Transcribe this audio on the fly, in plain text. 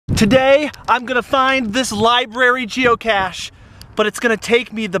Today, I'm gonna find this library geocache, but it's gonna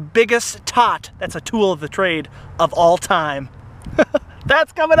take me the biggest TOTT, that's a tool of the trade, of all time.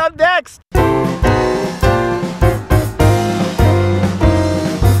 That's coming up next.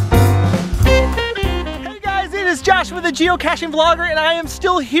 It's Josh with the Geocaching Vlogger, and I am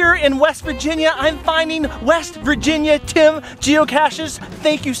still here in West Virginia. I'm finding West Virginia Tim geocaches.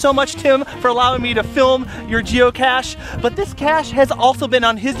 Thank you so much, Tim, for allowing me to film your geocache. But this cache has also been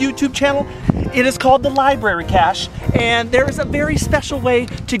on his YouTube channel. It is called the Library Cache, and there is a very special way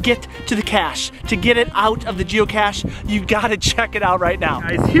to get to the cache. To get it out of the geocache, you gotta check it out right now.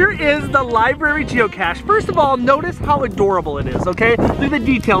 Guys, here is the Library Geocache. First of all, notice how adorable it is, okay? Look at the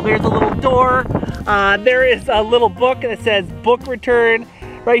detail. There's a little door. There is a little book that says book return.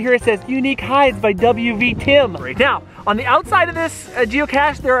 Right here it says Unique Hides by WVTim. Right now, on the outside of this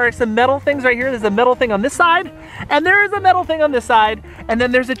geocache, there are some metal things right here. There's a metal thing on this side, and there is a metal thing on this side, and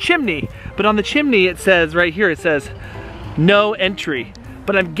then there's a chimney. But on the chimney, it says, right here, it says, no entry.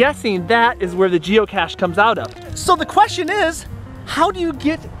 But I'm guessing that is where the geocache comes out of. So the question is, how do you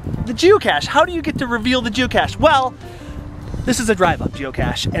get the geocache? How do you get to reveal the geocache? Well, this is a drive-up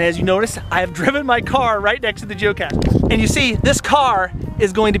geocache, and as you notice, I have driven my car right next to the geocache. And you see, this car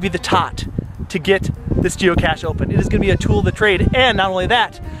is going to be the TOTT to get this geocache open. It is going to be a tool of the trade, and not only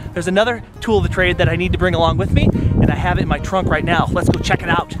that, there's another tool of the trade that I need to bring along with me, and I have it in my trunk right now. Let's go check it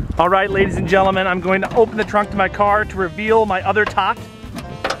out. All right, ladies and gentlemen, I'm going to open the trunk to my car to reveal my other TOTT.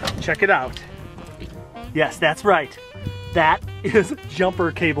 Check it out. Yes, that's right. That is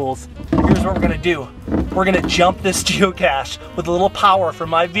jumper cables. Here's what we're gonna do. We're gonna jump this geocache with a little power from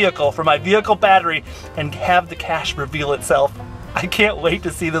my vehicle battery, and have the cache reveal itself. I can't wait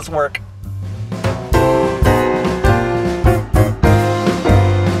to see this work.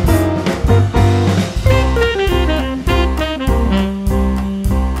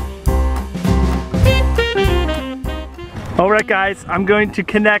 All right, guys, I'm going to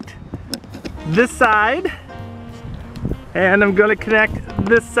connect this side, and I'm gonna connect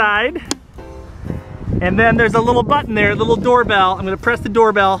this side. And then there's a little button there, a little doorbell. I'm gonna press the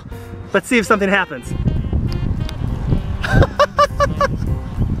doorbell. Let's see if something happens.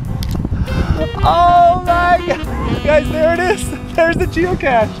 Oh my God, guys, there it is. There's the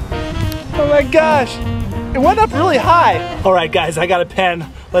geocache. Oh my gosh, it went up really high. All right, guys, I got a pen.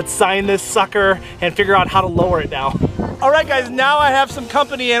 Let's sign this sucker and figure out how to lower it now. All right, guys, now I have some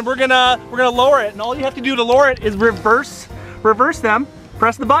company, and we're gonna lower it. And all you have to do to lower it is reverse them,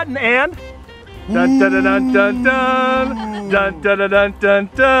 press the button, and dun dun dun dun dun dun dun dun dun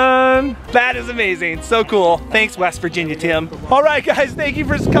dun. That is amazing, so cool. Thanks, West Virginia Tim. All right, guys, thank you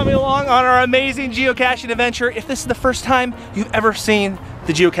for coming along on our amazing geocaching adventure. If this is the first time you've ever seen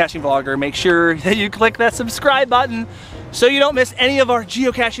the Geocaching Vlogger, make sure that you click that subscribe button so you don't miss any of our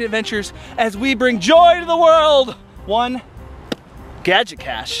geocaching adventures as we bring joy to the world. One gadget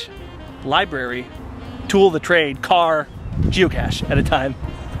cache, library, tool of the trade, car, geocache at a time.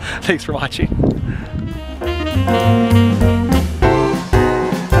 Thanks for watching.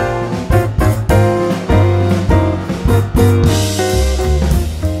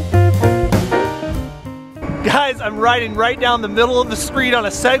 Guys, I'm riding right down the middle of the street on a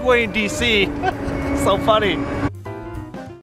Segway in DC. So funny.